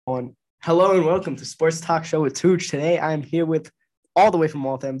everyone. Hello and welcome to Sports Talk Show with Tucc. Today I'm here with all the way from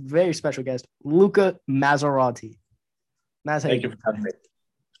Waltham, very special guest, Luca Maserati. Maz, how you Thank you doing for having today? me.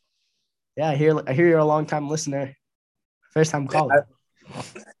 Yeah, I hear you're a long time listener, first time Yeah, caller.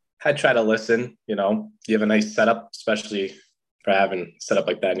 I try to listen. You have a nice setup, especially for having a setup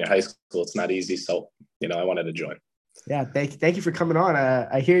like that in your high school. It's not easy. So, I wanted to join. Yeah, thank you for coming on.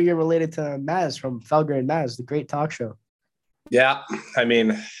 I hear you're related to Maz from Felger and Maz, the great talk show. Yeah. I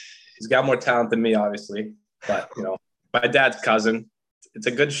mean, he's got more talent than me, obviously. But, my dad's cousin. It's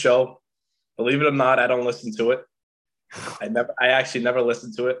a good show. Believe it or not, I don't listen to it. I actually never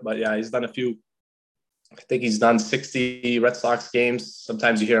listened to it. But yeah, he's done a few. I think he's done 60 Red Sox games.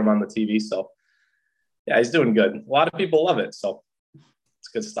 Sometimes you hear him on the TV. So, yeah, he's doing good. A lot of people love it. So, it's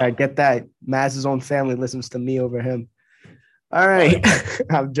good I stuff. get that. Maz's own family listens to me over him. All Oh, right. yeah.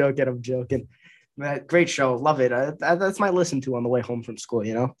 I'm joking. Man, great show. Love it. That's my listen to on the way home from school.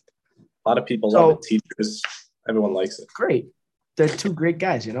 A lot of people love it. So Teachers, everyone likes it. great. They're two great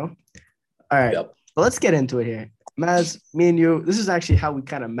guys. All right. Yep. Well, let's get into it here. Maz, me and you, this is actually how we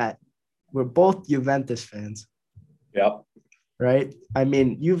kind of met. We're both Juventus fans, Yep. right? I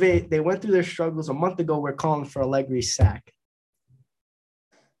mean, Juve, they went through their struggles a month ago. We're calling for Allegri's sack.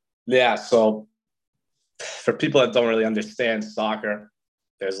 Yeah. So for people that don't really understand soccer,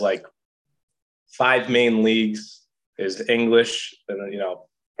 there's like five main leagues. There's English, and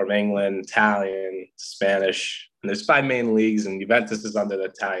from England, Italian, Spanish, and there's five main leagues, and Juventus is under the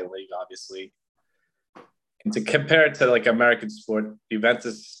Italian league, obviously. And to compare it to like American sport,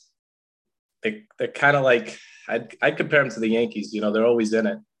 Juventus, they're kind of like I'd compare them to the Yankees. They're always in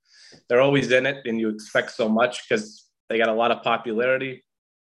it. They're always in it, and you expect so much because they got a lot of popularity,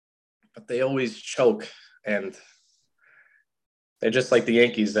 but they always choke, and they're just like the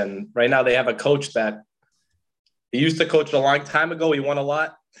Yankees. And right now they have a coach that he used to coach a long time ago. He won a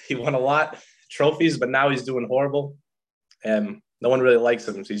lot. He won a lot trophies, but now he's doing horrible. And no one really likes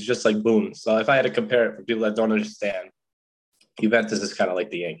him. He's just like Boone. So if I had to compare it for people that don't understand, Juventus is kind of like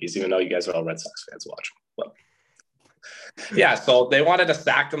the Yankees, even though you guys are all Red Sox fans watching. But yeah, so they wanted to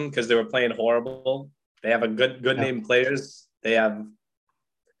sack him because they were playing horrible. They have a good Yeah. name players. They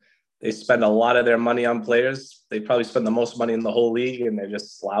spend a lot of their money on players. They probably spend the most money in the whole league, and they're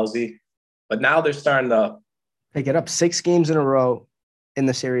just lousy. But now they're starting to, They get up 6 games in a row in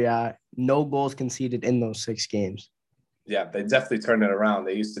the Serie A. No goals conceded in those 6 games. yeah, they definitely turned it around.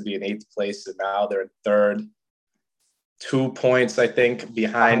 They used to be in eighth place, and now they're in third. 2 points, I think,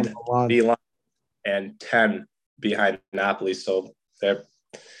 Behind behind Milan. Milan and 10 behind Napoli. So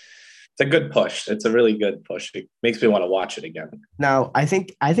it's a good push. It's a really good push. It makes me want to watch it again. Now, I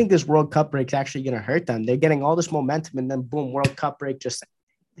think this World Cup break is actually going to hurt them. They're getting all this momentum, and then boom, World Cup break just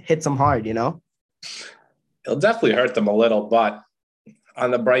hits them hard. It'll definitely hurt them a little, but on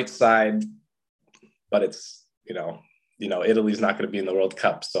the bright side, but it's, Italy's not going to be in the World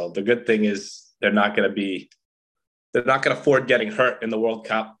Cup. So the good thing is they're not going to afford getting hurt in the World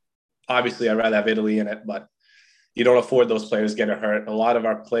Cup. Obviously, I'd rather have Italy in it, but you don't afford those players getting hurt. A lot of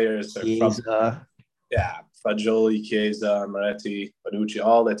our players are from, Fagioli, Chiesa, Moretti, Bonucci,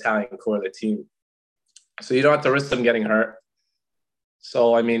 all the Italian core of the team. So you don't have to risk them getting hurt.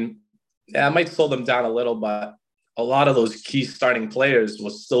 So, I mean, yeah, it might slow them down a little, but a lot of those key starting players will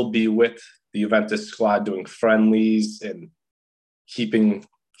still be with the Juventus squad doing friendlies and keeping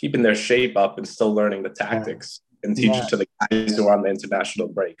their shape up and still learning the tactics and teach Yeah. it to the guys who are on the international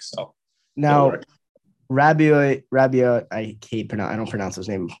break. So it'll Now, work. Rabiot, I don't pronounce his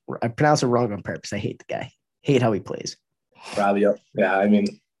name. I pronounce it wrong on purpose. I hate the guy. Hate how he plays. Rabio. Yeah, I mean,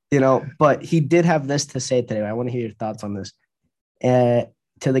 But he did have this to say today. I want to hear your thoughts on this.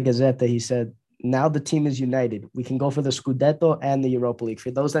 To the Gazzetta, he said, now the team is united. We can go for the Scudetto and the Europa League. For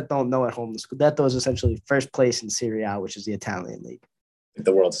those that don't know at home, the Scudetto is essentially first place in Serie A, which is the Italian league.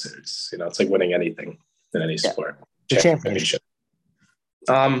 the World Series, it's like winning anything in any sport. The championship.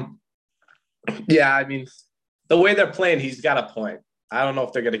 Um, yeah, I mean, the way they're playing, he's got a point. I don't know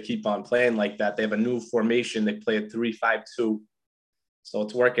if they're going to keep on playing like that. They have a new formation. They play a 3-5-2. So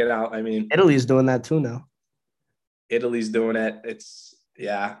it's working out. I mean, Italy's doing that too now. Italy's doing it.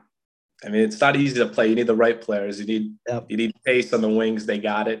 Yeah. I mean, it's not easy to play. You need the right players. You need pace on the wings. They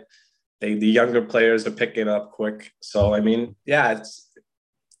got it. The younger players are picking up quick. So, I mean, yeah,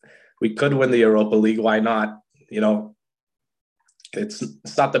 we could win the Europa League. Why not? It's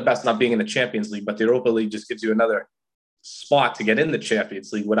not the best not being in the Champions League, but the Europa League just gives you another spot to get in the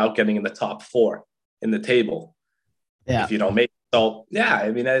Champions League without getting in the top four in the table. Yeah. If you don't make it. So, yeah,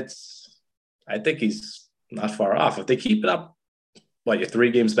 I mean, I think he's not far off. If they keep it up, you're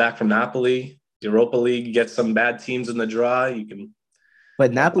 3 games back from Napoli, Europa League, you get some bad teams in the draw, you can.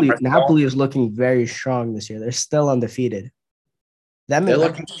 But Napoli is looking very strong this year. They're still undefeated. I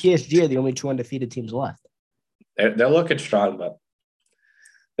think PSG are the only two undefeated teams left. They're looking strong, but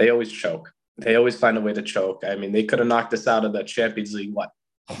they always choke. They always find a way to choke. I mean, they could have knocked us out of the Champions League,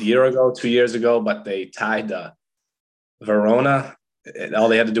 a year ago, 2 years ago, but they tied Verona. All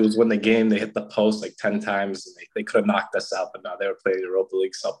they had to do was win the game. They hit the post like 10 times. And they could have knocked us out, but now they were playing Europa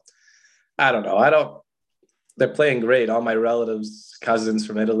League. So I don't know. They're playing great. All my relatives, cousins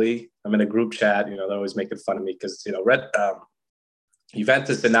from Italy, I'm in a group chat. They're always making fun of me because,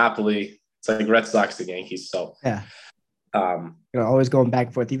 Juventus and Napoli, it's like Red Sox and Yankees. So, yeah. Always going back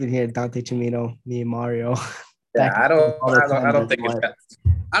and forth. Even here, Dante Cimino, me and Mario. Yeah, I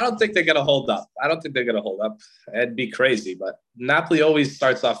don't think they're gonna hold up. It'd be crazy, but Napoli always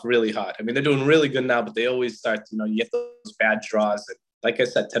starts off really hot. I mean, they're doing really good now, but they always start. You get those bad draws, and like I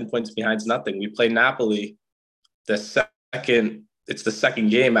said, 10 points behind's nothing. We play Napoli it's the second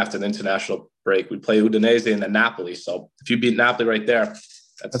game after the international break. We play Udinese and then Napoli. So if you beat Napoli right there,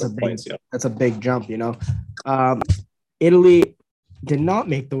 that's points. That's a big jump. Italy did not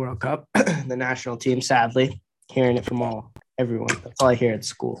make the World Cup, the national team, sadly. Hearing it from everyone. That's all I hear at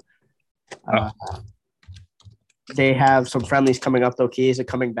school. They have some friendlies coming up, though. Chiesa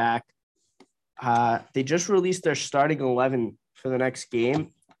coming back. They just released their starting 11 for the next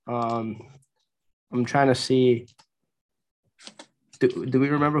game. I'm trying to see. Do we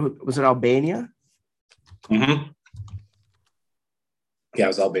remember who was it? Albania? Mm-hmm. Yeah, it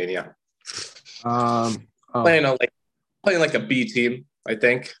was Albania. Playing like a B team, I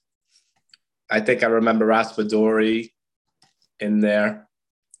think. I remember Raspadori in there.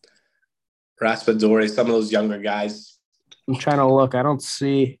 Some of those younger guys. I'm trying to look. I don't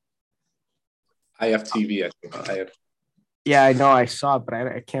see. IFTV, I think. Yeah, I know. I saw it, but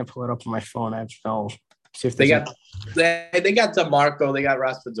I can't pull it up on my phone. I have to know. See if they got DeMarco. They got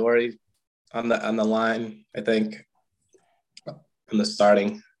Raspadori on the line, I think, in the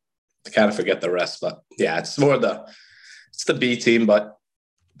starting. I kind of forget the rest, but yeah, it's the B team, but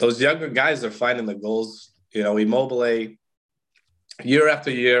those younger guys are finding the goals. Immobile, year after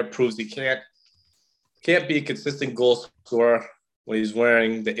year, proves he can't be a consistent goal scorer when he's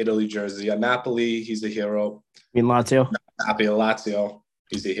wearing the Italy jersey. At Napoli, he's a hero. In Lazio? Lazio,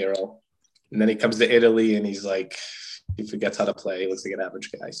 he's a hero. And then he comes to Italy and he's like, he forgets how to play. He looks like an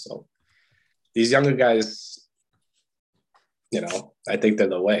average guy. So these younger guys, I think they're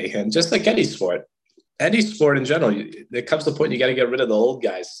the way. And just like any sport in general, there comes a point you got to get rid of the old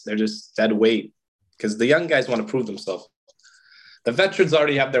guys. They're just dead weight because the young guys want to prove themselves. The veterans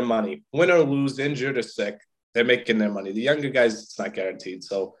already have their money. Win or lose, injured or sick, they're making their money. The younger guys, it's not guaranteed.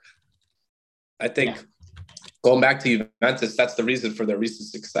 So I think going back to Juventus, that's the reason for their recent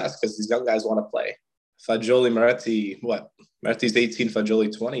success because these young guys want to play. Fagioli, Moretti's 18,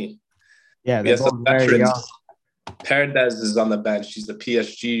 Fagioli 20. Yeah, they're both very young. Paredes is on the bench. He's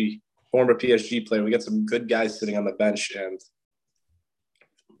the former PSG player. We got some good guys sitting on the bench, and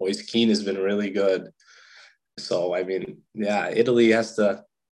Moise Kean has been really good. So, I mean, yeah, Italy has to.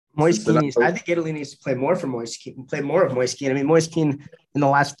 I think Italy needs to play more for Moise Kean. Play more of Moise Kean. I mean, Moise Kean in the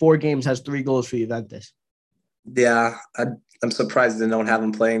last 4 games has 3 goals for Juventus. Yeah, I'm surprised they don't have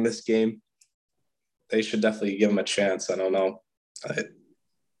him playing this game. They should definitely give him a chance. I don't know.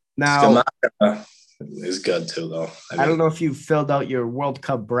 Now is good too, though. I don't know if you filled out your World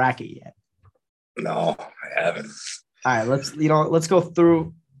Cup bracket yet. No, I haven't. All right, let's go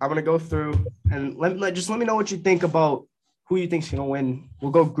through. I'm gonna go through and let me know what you think about who you think's gonna win.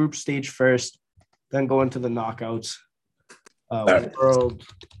 We'll go group stage first, then go into the knockouts. Right. World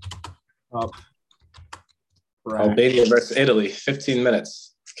Cup. Albania versus Italy, 15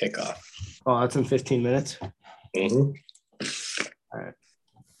 minutes kickoff. Oh, that's in 15 minutes? Mm-hmm.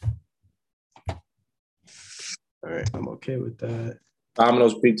 All right, I'm okay with that.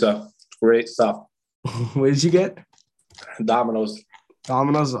 Domino's Pizza, great stuff. What did you get? Domino's.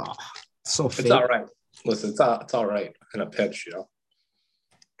 Oh, so fake. It's all right. Listen, it's all right in a pinch,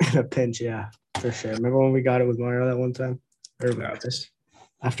 In a pinch, yeah, for sure. Remember when we got it with Mario that one time?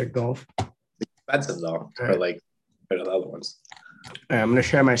 After golf? Expensive, though, for the other ones. All right, I'm going to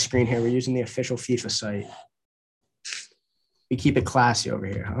share my screen here. We're using the official FIFA site. We keep it classy over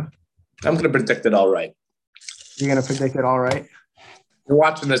here, huh? I'm going to predict it all right. You're going to predict it all right? You're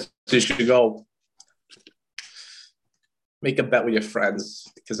watching this, you should go make a bet with your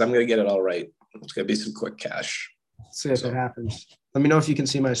friends because I'm going to get it all right. It's going to be some quick cash. Let's see if it happens. Let me know if you can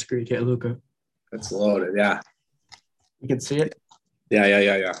see my screen here, Luca. It's loaded, yeah. You can see it?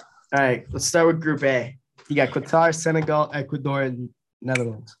 Yeah. All right, let's start with Group A. You got Qatar, Senegal, Ecuador, and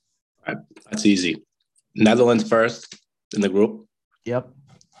Netherlands. All right, that's easy. Netherlands first in the group. Yep.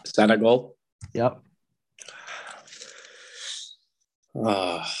 Senegal. Yep.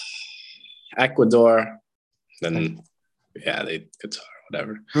 Ecuador. Then, Qatar,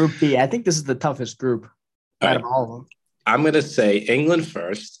 whatever. Group B. I think this is the toughest group out of all of them. I'm going to say England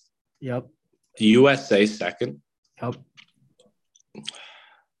first. Yep. USA second. Yep.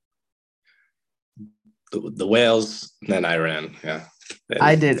 The Wales, then Iran. Yeah.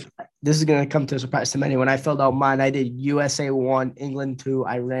 I did. This is going to come to a surprise to many. When I filled out mine, I did USA 1, England 2,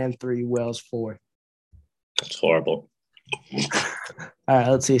 Iran 3, Wales 4. That's horrible. All right,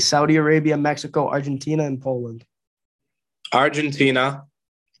 let's see. Saudi Arabia, Mexico, Argentina, and Poland. Argentina.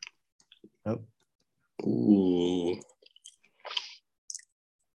 Yep. Ooh.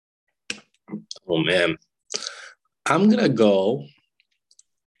 Oh, man. I'm going to go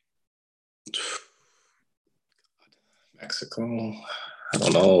Mexico. I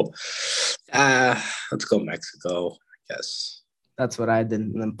don't know. Let's go Mexico, I guess. That's what I did.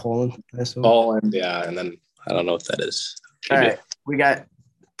 And then Poland. Poland, yeah. And then I don't know if that is. All right. We got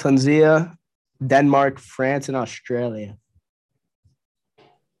Tunisia, Denmark, France, and Australia.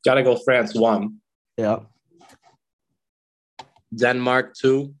 Got to go France 1. Yep. Denmark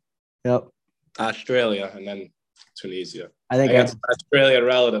 2. Yep. Australia, and then Tunisia. I got some Australian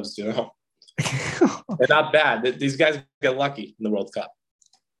relatives, They're not bad. These guys get lucky in the World Cup.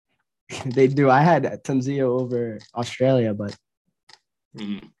 They do. I had Tunisia over Australia, but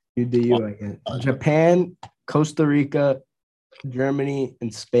you do you, I guess. Japan, Costa Rica, Germany,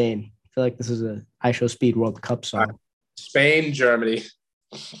 and Spain. I feel like this is a I Show Speed World Cup song. Spain, Germany.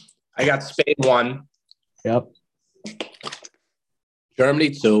 I got Spain 1. Yep. Germany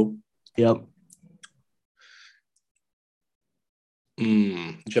 2. Yep.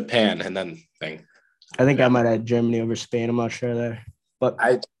 Japan, and then thing. I think I might have Germany over Spain. I'm not sure there. But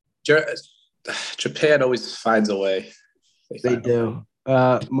Japan always finds a way. They do.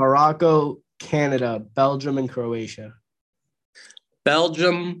 Morocco, Canada, Belgium, and Croatia.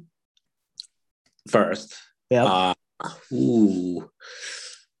 Belgium first. Yep.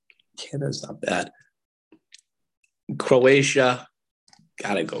 Canada's not bad. Croatia.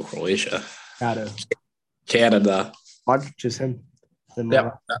 Gotta go Croatia. Gotta. Canada. Just him.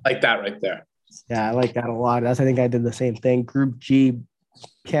 Yeah, I like that right there. Yeah, I like that a lot. I think I did the same thing. Group G,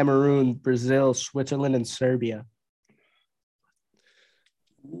 Cameroon, Brazil, Switzerland, and Serbia.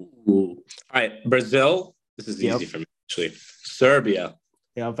 Ooh. All right, Brazil. This is easy for me, actually. Serbia.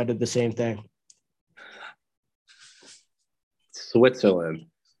 Yep, I did the same thing. Switzerland.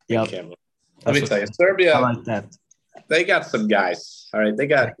 Yep. Let me tell you, Serbia. I like that. They got some guys. All right, they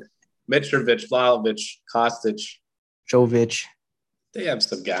got Mitrovic, Vlahovic, Kostic, Jovic. They have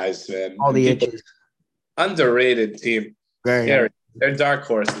some guys, man. All the itches. Underrated team. Very scary. They're dark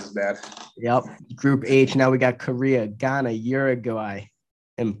horses, man. Yep. Group H. Now we got Korea, Ghana, Uruguay,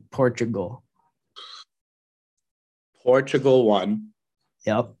 and Portugal. Portugal won.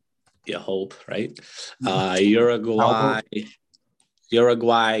 Yep. You hope, right? Uruguay.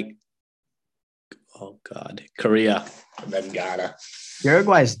 Oh God, Korea, and then Ghana.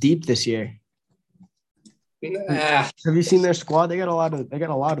 Uruguay's deep this year. Nah. Have you seen their squad? They got a lot in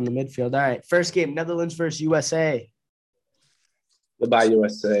the midfield. All right. First game, Netherlands versus USA. Goodbye,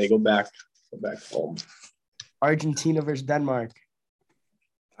 USA. Go back home. Argentina versus Denmark.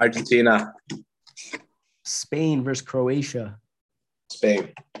 Argentina. Spain versus Croatia.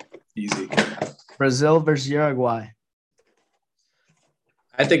 Spain. Easy. Brazil versus Uruguay.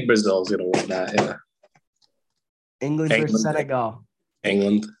 I think Brazil's going to win that, yeah. England versus Senegal.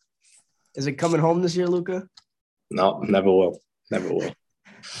 England. Is it coming home this year, Luca? No, never will. Never will.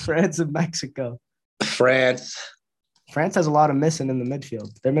 France and Mexico. France has a lot of missing in the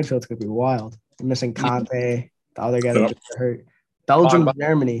midfield. Their midfield's going to be wild. They're missing Conte. The other guy that just hurt. Belgium,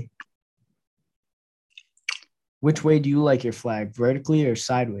 Germany. Which way do you like your flag? Vertically or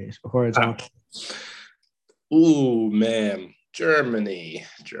sideways or horizontal? Ooh, man. Germany.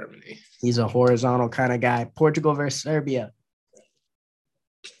 He's a horizontal kind of guy. Portugal versus Serbia.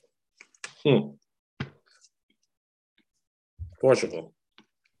 Portugal.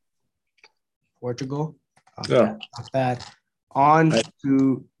 Yeah. Not bad. On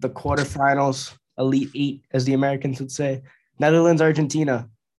to the quarterfinals, Elite Eight, as the Americans would say. Netherlands, Argentina.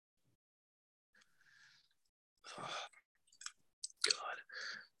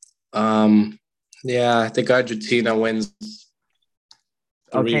 God. Yeah, I think Argentina wins.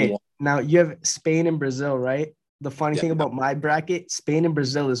 3-1. Okay, now you have Spain and Brazil, right? The funny thing about my bracket, Spain and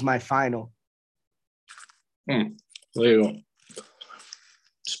Brazil is my final. There you go.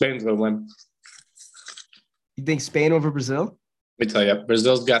 Spain's going to win. You think Spain over Brazil? Let me tell you,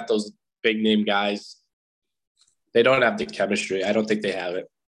 Brazil's got those big name guys. They don't have the chemistry. I don't think they have it.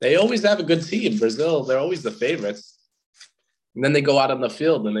 They always have a good team. Brazil, they're always the favorites. And then they go out on the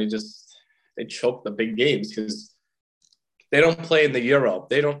field and they choke the big games because they don't play in the Euro.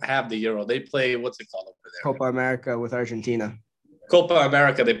 They don't have the Euro. They play, what's it called over there? Copa America with Argentina. Copa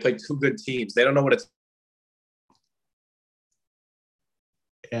America, they play two good teams. They don't know what it's.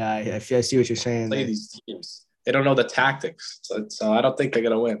 Yeah, I see what you're saying. Play these teams. They don't know the tactics. So I don't think they're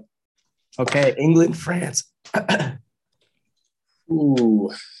going to win. Okay, England, France.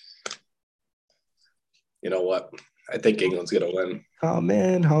 Ooh. You know what? I think England's going to win.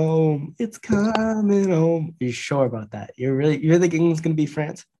 Coming home. It's coming home. Are you sure about that? You really think England's going to beat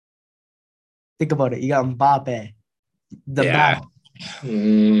France? Think about it. You got Mbappe. The back.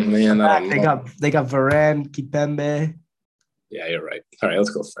 Man, I don't know. They got Varane, Kipembe. Yeah, you're right. All right, let's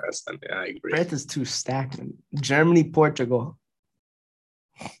go France then. Yeah, I agree. France is too stacked. Man. Germany, Portugal.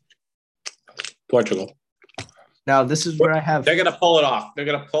 Portugal. Now, this is where I have... They're going to pull it off.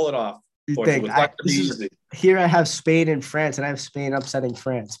 You think? Here I have Spain and France, and I have Spain upsetting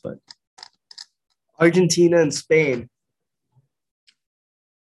France, but Argentina and Spain.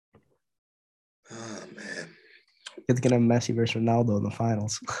 Oh, man. It's going to have Messi versus Ronaldo in the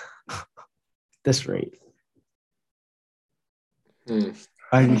finals. This rate.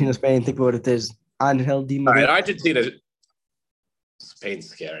 Argentina, Spain, think what it is. Angel Di Maria. All right, Argentina. Spain's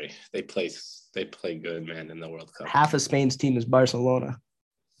scary. They play good, man, in the World Cup. Half of Spain's team is Barcelona.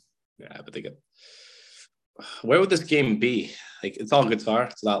 Yeah, but they get. Where would this game be? Like, it's all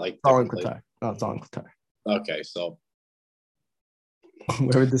Qatar. It's not like. It's all in Qatar. No, it's all in Qatar. Okay, so.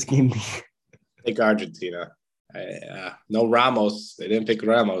 Where would this game be? I think Argentina. No Ramos. They didn't pick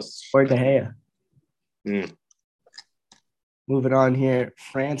Ramos. Or De Gea. Moving on here,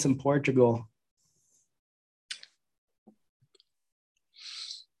 France and Portugal.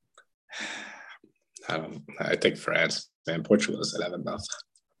 I think France, man. Portugal doesn't have enough.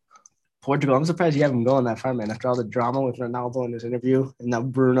 Portugal, I'm surprised you haven't gone that far, man. After all the drama with Ronaldo in his interview and now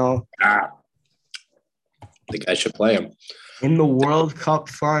Bruno. I think I should play him. In the World Cup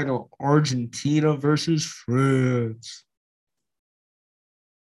final, Argentina versus France.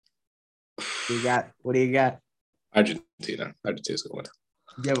 What do you got? Argentina. Argentina's going to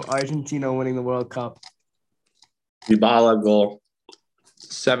win. You have Argentina winning the World Cup. Dybala goal.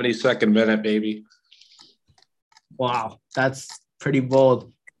 72nd minute, baby. Wow, that's pretty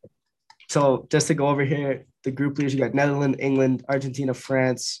bold. So just to go over here, the group leaders, you got Netherlands, England, Argentina,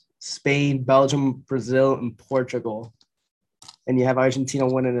 France, Spain, Belgium, Brazil, and Portugal. And you have Argentina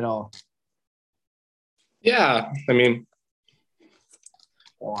winning it all. Yeah, I mean,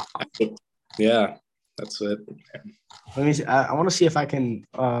 wow. Yeah, that's it. Let me see. I want to see if I can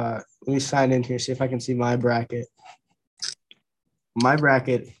let me sign in here, see if I can see my bracket. My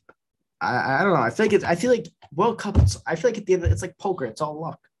bracket, I don't know. I feel like World Cup, I feel like at the end, it's like poker. It's all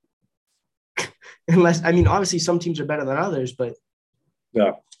luck. Unless, I mean, obviously some teams are better than others, but yeah,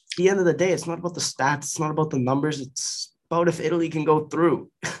 at the end of the day, it's not about the stats. It's not about the numbers. It's about if Italy can go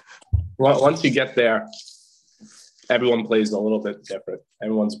through. Well, once you get there, everyone plays a little bit different.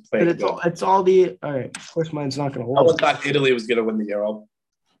 Everyone's playing. It's all the all right. Of course, mine's not going to hold. No one thought Italy was going to win the Euro.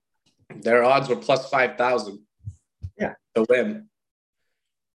 Their odds were plus 5,000. Yeah, to win.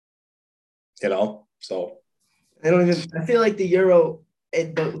 You know, so I feel like the Euro,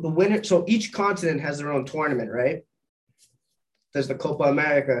 the winner. So each continent has their own tournament, right? There's the Copa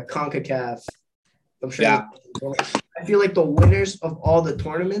America, CONCACAF. I'm sure. Yeah. I feel like the winners of all the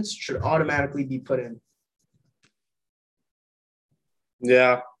tournaments should automatically be put in.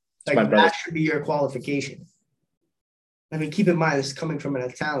 Yeah. Like that should be your qualification. I mean, keep in mind, this is coming from an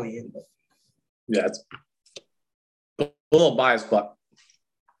Italian. But... Yeah, it's a little biased, but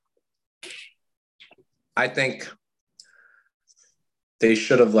I think they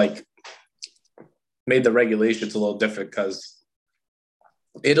should have made the regulations a little different because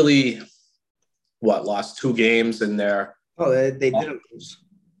Italy, lost 2 games in their. Oh, they didn't lose.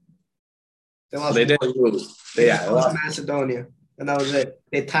 They didn't lose. They lost Macedonia, and that was it.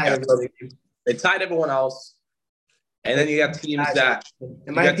 They tied everybody. They tied everyone else, and then you got teams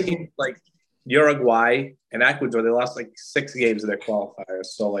teams like Uruguay and Ecuador. They lost 6 games in their qualifiers.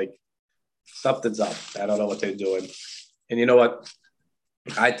 So something's up. I don't know what they're doing. And you know what?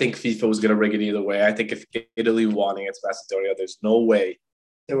 I think FIFA was going to rig it either way. I think if Italy won against Macedonia, there's no way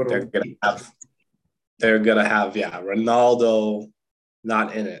they're going to have Ronaldo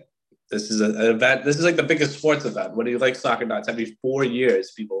not in it. This is an event. This is the biggest sports event. What do you like soccer nuts? Every 4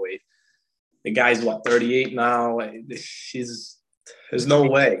 years, people wait. The guy's 38 now. There's no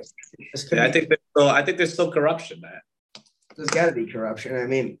way. I think there's still corruption, man. There's got to be corruption. I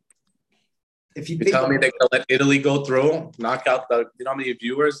mean, if you You think tell me about they're gonna let Italy go through, knock out you know how many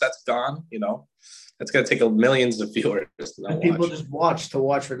viewers that's gone? That's gonna take millions of viewers to not people watch. just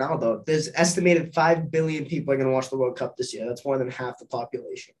watch Ronaldo. There's estimated 5 billion people are going to watch the World Cup this year. That's more than half the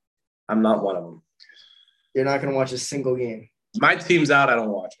population. I'm not one of them. You're not going to watch a single game. My team's out. I don't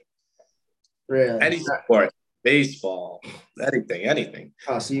watch it. Really? Any sport, baseball, anything.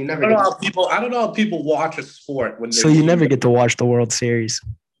 Oh, so you never. I don't know how people watch a sport when. So you never get to watch the World Series.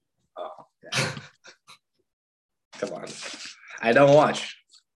 Oh, yeah. Come on, I don't watch.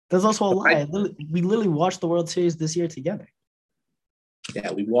 There's also a lie. We literally watched the World Series this year together.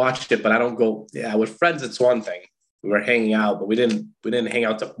 Yeah, we watched it, but I don't go. Yeah, with friends, it's one thing. We were hanging out, but we didn't hang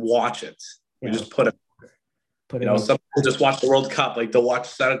out to watch it. We just put it. Some people just watch the World Cup, like they'll watch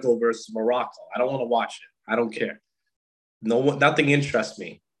Senegal versus Morocco. I don't want to watch it. I don't care. Nothing interests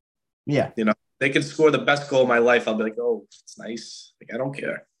me. Yeah. They can score the best goal of my life. I'll be like, oh, it's nice. Like, I don't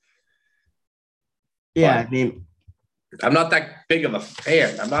care. Yeah, but, I mean, I'm not that big of a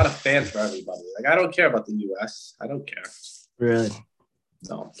fan. I'm not a fan for everybody. Like, I don't care about the U.S. I don't care. Really?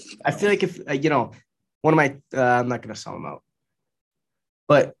 No. I feel like if, one of my, I'm not going to sell them out.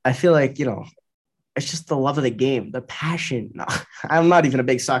 But I feel like, it's just the love of the game, the passion. No, I'm not even a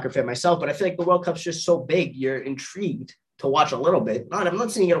big soccer fan myself, but I feel like the World Cup's just so big. You're intrigued to watch a little bit. I'm not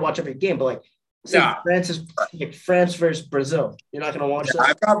saying you're going to watch every game, but France versus Brazil. You're not going to watch that?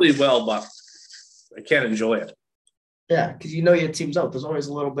 I probably will, but I can't enjoy it. Yeah, because your team's out. There's always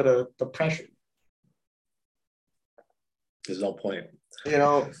a little bit of the pressure. There's no point.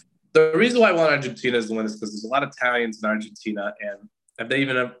 The reason why I want Argentina to win is because there's a lot of Italians in Argentina, and have they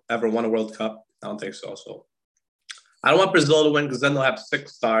even ever won a World Cup? I don't think so. So I don't want Brazil to win because then they'll have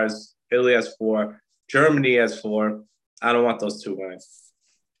 6 stars. Italy has 4. Germany has 4. I don't want those 2 winning.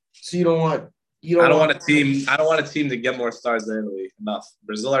 So I don't want a team to get more stars than Italy. Enough.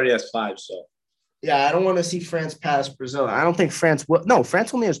 Brazil already has 5. So yeah, I don't want to see France pass Brazil. I don't think France will. No,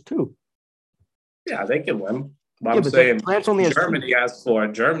 France only has 2. Yeah, they can win. But I'm saying France only has Germany has 4.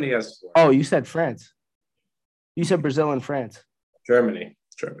 Germany has 4. Oh, you said France. You said Brazil and France. Germany.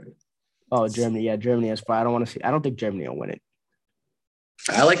 Oh, Germany. Yeah, Germany has 4. I don't think Germany will win it.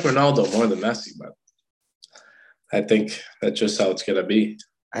 I like Ronaldo more than Messi, but I think that's just how it's gonna be.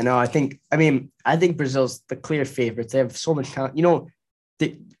 I know. I think Brazil's the clear favorites. They have so much talent. Your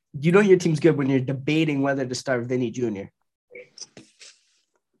team's good when you're debating whether to start Vinny Jr.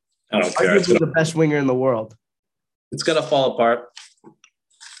 I don't care. Arguably the best winger in the world. It's gonna fall apart.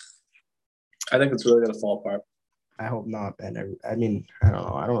 I think it's really gonna fall apart. I hope not, man. I don't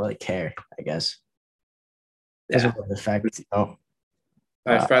know. I don't really care, I guess. Doesn't really affect,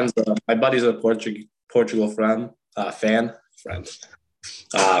 My friends, my buddy's a Portugal fan.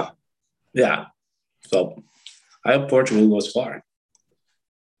 Yeah. So I hope Portugal goes far.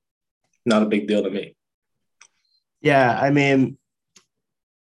 Not a big deal to me. Yeah, I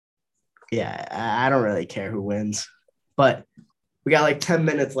don't really care who wins. But we got like 10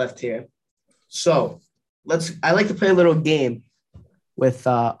 minutes left here. So I like to play a little game with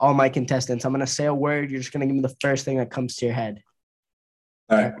all my contestants. I'm going to say a word. You're just going to give me the first thing that comes to your head.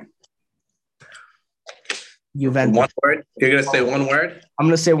 All right. Juventus. One word? You're going to say one word? I'm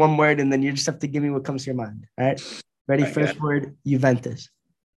going to say one word, and then you just have to give me what comes to your mind. All right? Ready? Okay. First word, Juventus.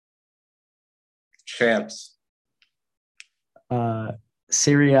 Champs.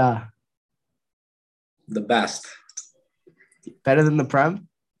 Serie A. The best. Better than the Prem?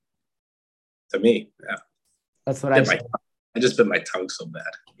 To me, yeah. That's what I said. I just bit my tongue so bad.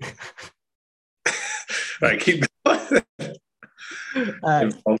 All right, keep going.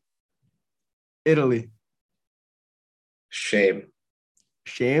 Italy. Shame.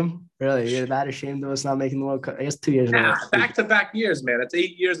 Shame? Really? You're that ashamed of us not making the World Cup? I guess 2 years ago. Back-to-back years, man. It's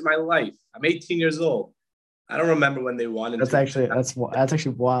 8 years of my life. I'm 18 years old. I don't remember when they won. That's actually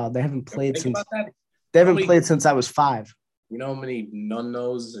wild. They haven't played since. They haven't played since I was 5. You know how many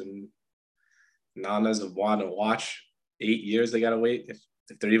nunnos and nanas have wanted to watch? 8 years they gotta wait if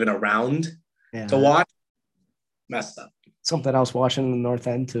they're even around to watch. Messed up. Something else watching in the North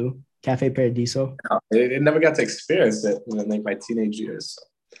End too. Cafe Paradiso. No, they never got to experience it in like my teenage years.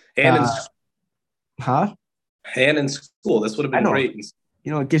 And in school. And in school. This would have been great.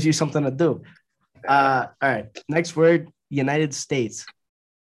 It gives you something to do. All right. Next word, United States.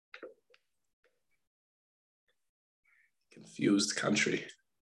 Confused country.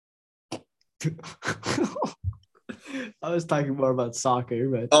 I was talking more about soccer,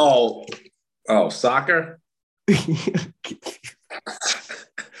 but soccer.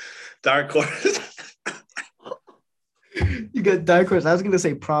 Dark horse. You got dark horse. I was gonna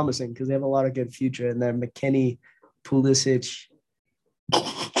say promising because they have a lot of good future in there. McKinney, Pulisic.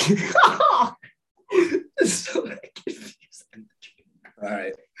 All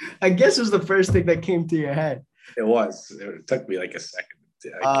right. I guess it was the first thing that came to your head. It was. It took me like a second.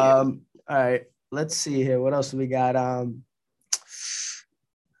 All right. Let's see here. What else do we got?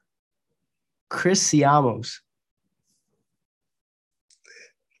 Chris Siamos.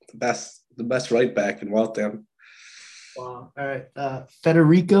 The best right back in Waltham. Wow. All right.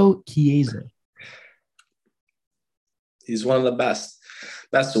 Federico Chiesa. He's one of the best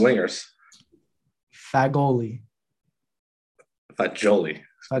wingers. Fagoli. Fagioli.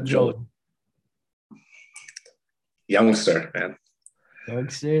 Youngster, man.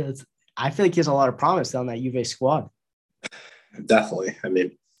 Youngster. I feel like he has a lot of promise down that Juve squad. Definitely. I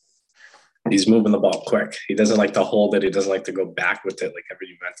mean, he's moving the ball quick. He doesn't like to hold it. He doesn't like to go back with it. Like every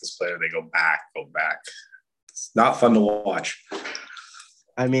Juventus player, they go back. It's not fun to watch.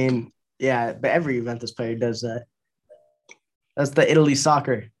 I mean, yeah, but every Juventus player does that. That's the Italy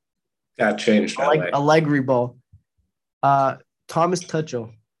soccer. Got changed. Allegri ball. Thomas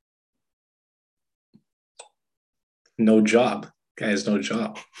Tuchel. No job. Guy has no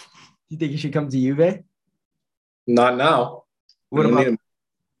job. You think he should come to Juve? Not now. What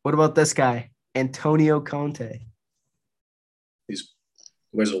about this guy? Antonio Conte. He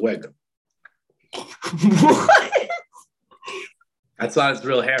wears a wig. What? That's not his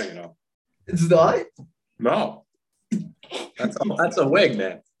real hair, you know. It's not? No. That's a wig,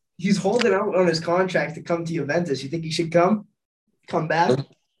 man. He's holding out on his contract to come to Juventus. You think he should come? Come back?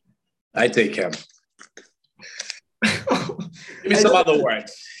 I take him. Give me some other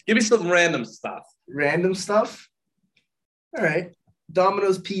words. Give me some random stuff. Random stuff? All right.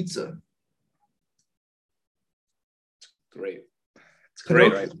 Domino's Pizza. Great. It's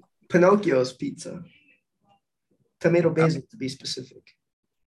great, right? Pinocchio's Pizza. Tomato basil, to be specific.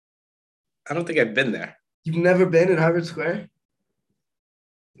 I don't think I've been there. You've never been in Harvard Square?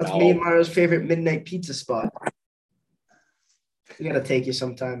 That's No. me and Mario's favorite midnight pizza spot. We got to take you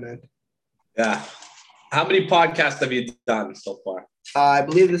sometime, man. Yeah. How many podcasts have you done so far? I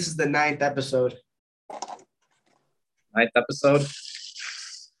believe this is the 9th episode. 9th episode?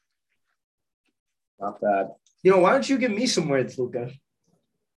 Not bad. You know, why don't you give me some words, Luca?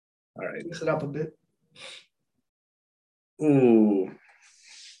 All right. Mix it up a bit. Ooh.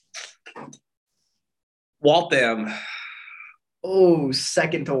 Waltham. Oh,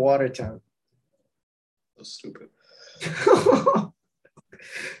 second to Watertown. So stupid.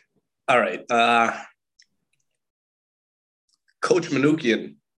 All right. Coach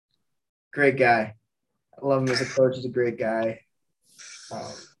Manukian. Great guy. I love him as a coach. He's a great guy.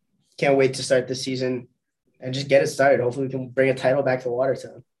 Can't wait to start the season and just get it started. Hopefully we can bring a title back to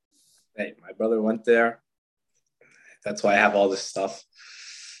Watertown. Hey, my brother went there. That's why I have all this stuff.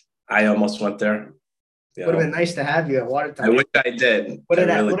 I almost went there. Would have been nice to have you at Watertown. I wish I did. Would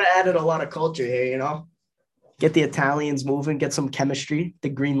have added a lot of culture here, you know? Get the Italians moving, get some chemistry, the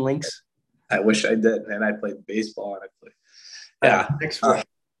Green Links. I wish I did. And I played baseball. And I played. Yeah. Next word.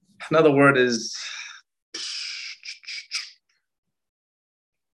 Another word is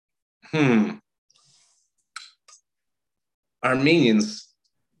Armenians.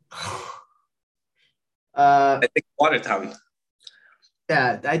 I think Watertown.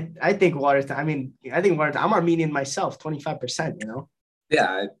 Yeah, I think Watertown. I think Watertown. I'm Armenian myself, 25%, you know?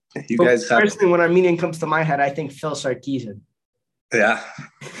 Yeah, you guys have. Personally, when Armenian comes to my head, I think Phil Sarkisian. Yeah.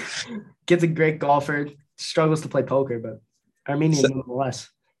 Kid's a great golfer, struggles to play poker, but Armenian nonetheless.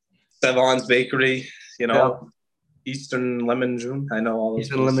 Sevon's Bakery, you know, yeah. Eastern Lemon June. I know all those.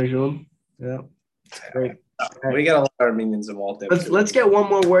 Eastern Lemon June. Yeah. It's great. We got a lot of Armenians in Waltham. Let's get one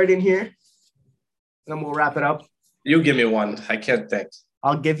more word in here, then we'll wrap it up. You give me one. I can't think.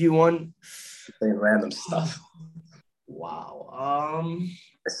 I'll give you one. Saying random stuff. Wow. I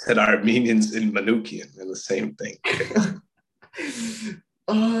said Armenians in Manukian. They're the same thing.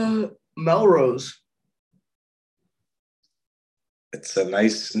 Melrose. It's a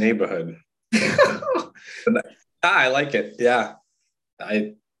nice neighborhood. I like it. Yeah.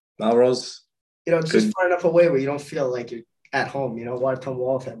 Melrose. You know, it's just far enough away where you don't feel like you're at home. You know, Watertown,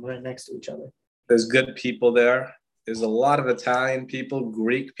 Waltham, right next to each other. There's good people there. There's a lot of Italian people,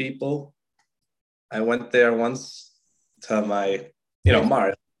 Greek people. I went there once to my,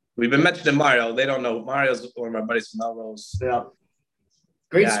 Mario. We've been mentioning Mario. They don't know. Mario's one of my buddies from Melrose. Yeah.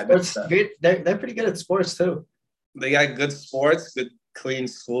 Great sports. Great. They're pretty good at sports, too. They got good sports, good, clean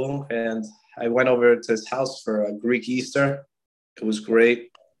school. And I went over to his house for a Greek Easter. It was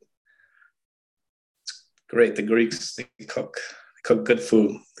great. It's great. The Greeks, they cook good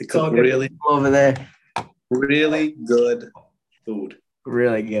food. They cook really over there. Really good food.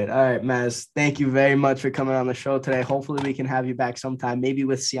 Really good. All right, Maz. Thank you very much for coming on the show today. Hopefully we can have you back sometime, maybe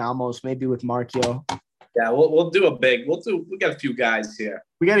with Siamos, maybe with Markio. Yeah, we'll do a big. We'll get a few guys here.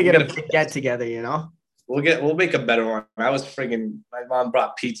 We got to get a big get together, you know. We'll make a better one. I was friggin' my mom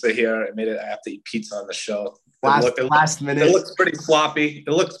brought pizza here and made it. I have to eat pizza on the show. Last minute. It looks pretty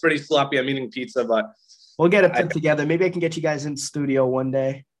sloppy. I'm eating pizza, but we'll get it put together. Maybe I can get you guys in studio one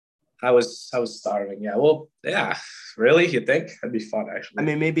day. I was starving. Yeah. Well, yeah. Really? You think? That'd be fun, actually. I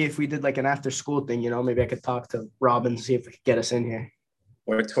mean, maybe if we did like an after school thing, you know, maybe I could talk to Robin, see if we could get us in here.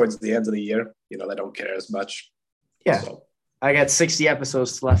 Or towards the end of the year, you know, they don't care as much. Yeah. So. I got 60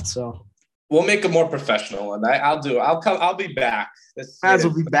 episodes left, so we'll make it more professional, and I'll be back. Guys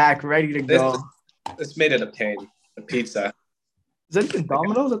will be back, ready to go. This made it a pain. The pizza. Is that even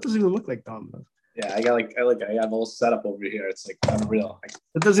Domino's? That doesn't even look like Domino's. Yeah, I have a whole setup over here. It's like unreal.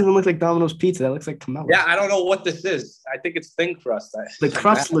 It doesn't even look like Domino's pizza. That looks like Camelo. Yeah, I don't know what this is. I think it's thin crust. The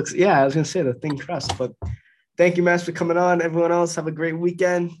crust looks. Yeah, I was gonna say the thin crust. But thank you, Max, for coming on. Everyone else, have a great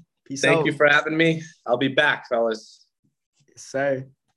weekend. Peace out. Thank you for having me. I'll be back, fellas. Yes, sir.